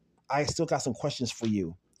fast. I still got some questions for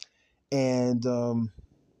you." And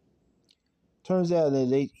turns out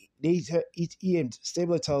that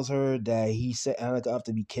Stabler tells her that he set Annika up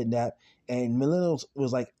to be kidnapped, and Melinda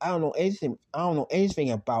was like, I don't know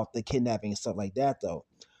anything about the kidnapping and stuff like that, though.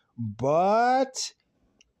 But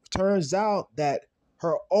turns out that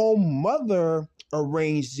her own mother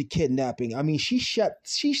arranged the kidnapping. I mean, she set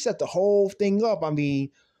the whole thing up. I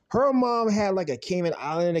mean, her mom had like a Cayman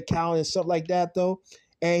Island account and stuff like that, though,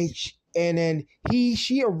 and then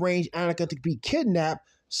she arranged Annika to be kidnapped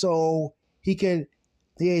so she could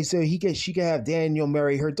have Daniel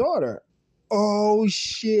marry her daughter. Oh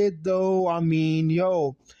shit, though. I mean,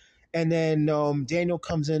 yo. And then Daniel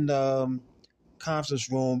comes in the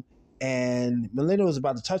conference room, and Melinda was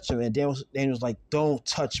about to touch him, and Daniel's like, "Don't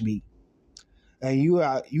touch me." And you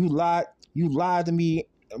lied to me,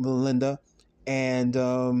 Melinda. And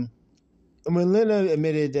Melinda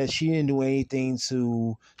admitted that she didn't do anything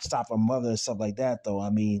to stop her mother and stuff like that, though. I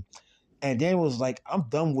mean, and Daniel was like, "I'm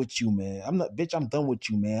done with you, man. I'm done with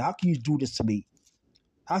you, man. How can you do this to me?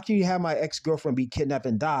 How can you have my ex-girlfriend be kidnapped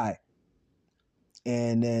and die?"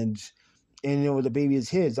 and then the baby is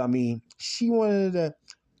his. I mean, she wanted it.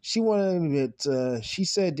 She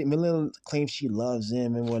said that Melinda claims she loves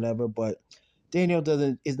him and whatever, but Daniel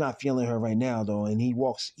is not feeling her right now though, and he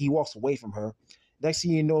walks away from her. Next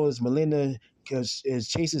thing you know is Melinda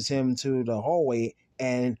chases him to the hallway,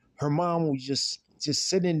 and her mom was just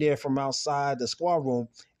sitting there from outside the squad room,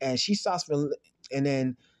 and she stops, and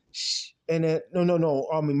then no,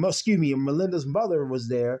 I mean, excuse me, Melinda's mother was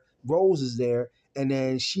there, Rose is there, and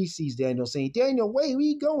then she sees Daniel saying, "Daniel, wait, where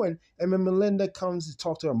you going?" And then Melinda comes to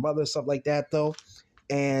talk to her mother, stuff like that though,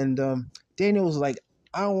 and Daniel's like,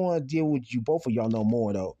 "I don't want to deal with you both of y'all no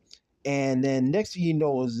more though." And then next thing you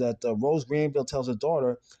know is that Rose Granville tells her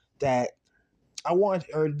daughter that I want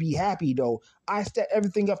her to be happy though. I set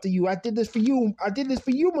everything up to you. I did this for you. I did this for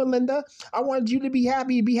you, Melinda. I wanted you to be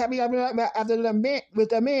happy after the man with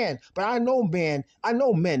the man. But I know men,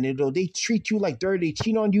 they treat you like dirty, they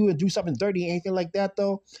cheat on you and do something dirty, anything like that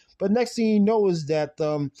though. But next thing you know is that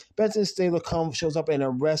Benson Stabler shows up and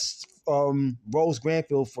arrests Rose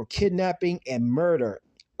Granville for kidnapping and murder.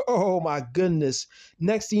 Oh my goodness.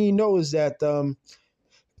 Next thing you know is that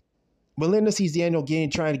Melinda sees Daniel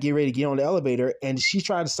trying to get ready to get on the elevator, and she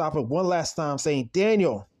tried to stop him one last time, saying,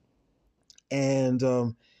 "Daniel." And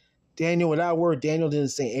Daniel, without a word, Daniel didn't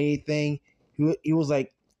say anything. He was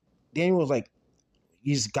like, Daniel was like,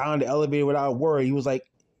 he just got on the elevator without a word. He was like,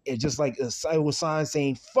 it just like a sign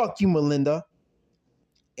saying, "Fuck you, Melinda."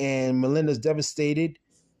 And Melinda's devastated.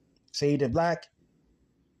 Say the black.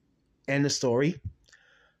 End the story.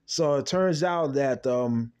 So it turns out that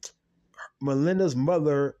Melinda's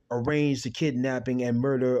mother arranged the kidnapping and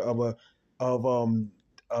murder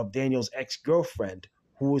of Daniel's ex-girlfriend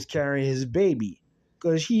who was carrying his baby,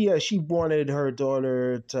 because she wanted her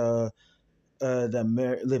daughter to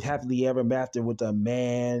live happily ever after with a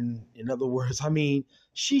man. In other words, I mean,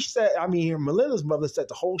 Melinda's mother set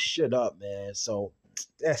the whole shit up, man. So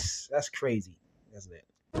that's crazy, isn't it?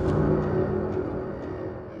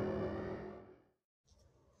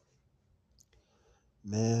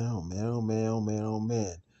 Man, oh man, oh man, oh man, oh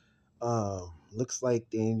man. Looks like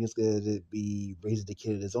Daniel's gonna be raising the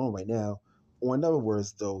kid of his own right now. Or in other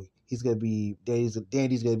words, though,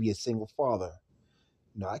 Danny's gonna be a single father.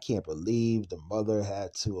 I can't believe the mother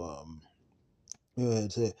had to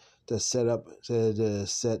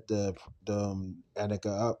set the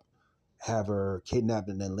Annika up, have her kidnapped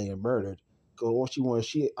and then later murdered.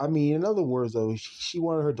 In other words, though, she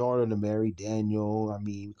wanted her daughter to marry Daniel. I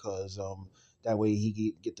mean, because that way he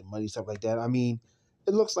could get the money, stuff like that. I mean,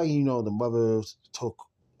 it looks like the mother took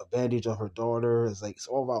advantage of her daughter. It's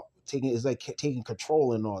all about taking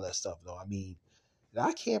control and all that stuff, though. I mean,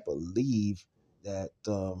 I can't believe that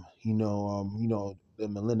that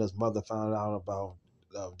Melinda's mother found out about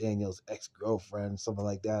Daniel's ex-girlfriend, something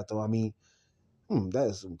like that, though. I mean, that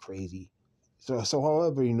is some crazy. So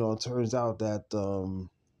however, it turns out that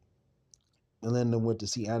Melinda went to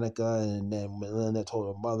see Annika, and then Melinda told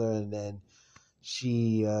her mother, and then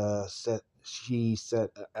she set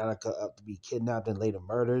Annika up to be kidnapped and later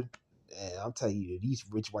murdered. And I'm telling you, these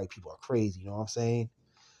rich white people are crazy. You know what I'm saying?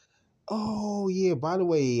 Oh yeah. By the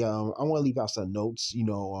way, I want to leave out some notes.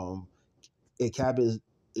 Cabot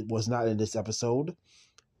was not in this episode,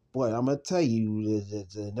 but I'm gonna tell you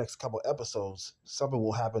the next couple episodes, something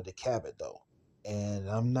will happen to Cabot though, and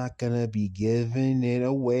I'm not gonna be giving it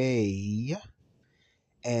away.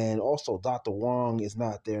 And also, Dr. Wong is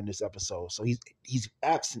not there in this episode, so he's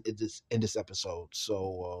absent in this episode.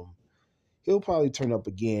 So he'll probably turn up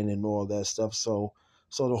again and all that stuff. So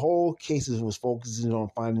the whole case was focusing on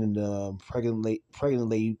finding the pregnant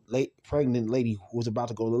lady who was about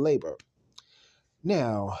to go to labor.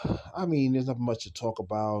 Now, I mean, there's not much to talk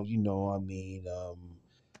about. Rihanna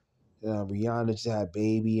just had a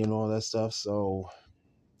baby and all that stuff. So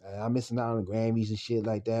I'm missing out on the Grammys and shit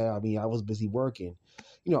like that. I mean, I was busy working.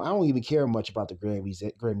 I don't even care much about the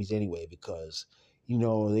Grammys anyway, because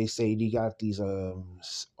they say they got these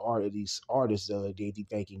artists they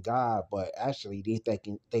thanking God, but actually they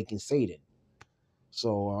thanking Satan.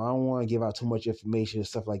 So I don't want to give out too much information and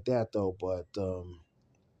stuff like that though. But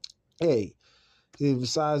hey,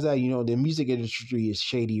 besides that, the music industry is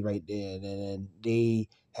shady right there, and they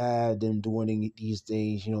had them doing these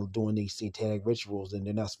things, doing these satanic rituals, and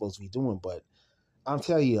they're not supposed to be doing. But I'm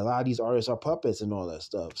telling you, a lot of these artists are puppets and all that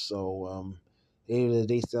stuff. So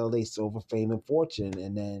they sell their soul for fame and fortune,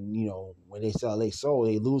 and then when they sell their soul,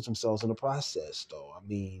 they lose themselves in the process. Though I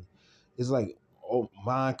mean, it's like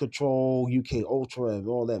Mind Control, UK Ultra, and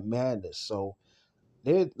all that madness. So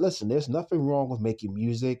listen, there's nothing wrong with making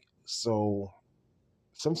music. So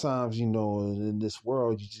sometimes in this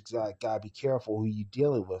world, you just gotta be careful who you're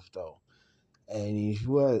dealing with, though. And if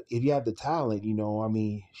you have the talent,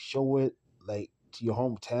 show it like to your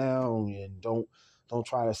hometown, and don't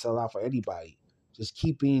try to sell out for anybody. Just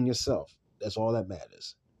keep being yourself. That's all that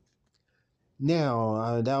matters.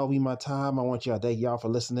 Now, that'll be my time. I want y'all to thank y'all for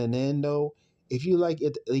listening in, though. If you like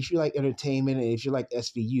it, if you like entertainment, and if you like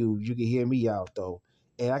SVU, you can hear me out, though.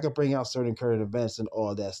 And I can bring out certain current events and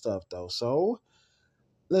all that stuff, though. So,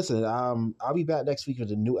 listen, I'll be back next week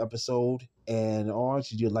with a new episode. And I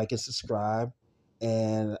want you to like and subscribe.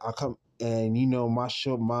 And I'll come, and my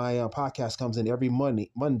podcast comes in every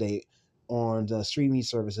Monday on the streaming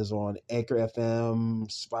services on Anchor FM,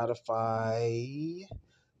 Spotify,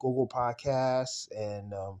 Google Podcasts,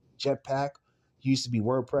 and Jetpack. Used to be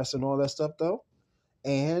WordPress and all that stuff, though.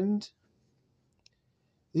 And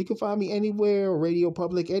you can find me anywhere, Radio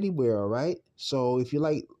Public, anywhere, all right? So if you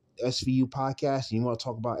like SVU podcast and you want to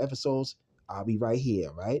talk about episodes, I'll be right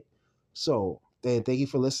here, right? So then thank you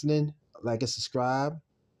for listening. Like and subscribe.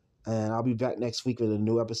 And I'll be back next week with a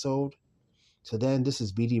new episode. So then, this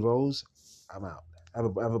is BD Rose. I'm out. Have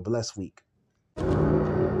a blessed week.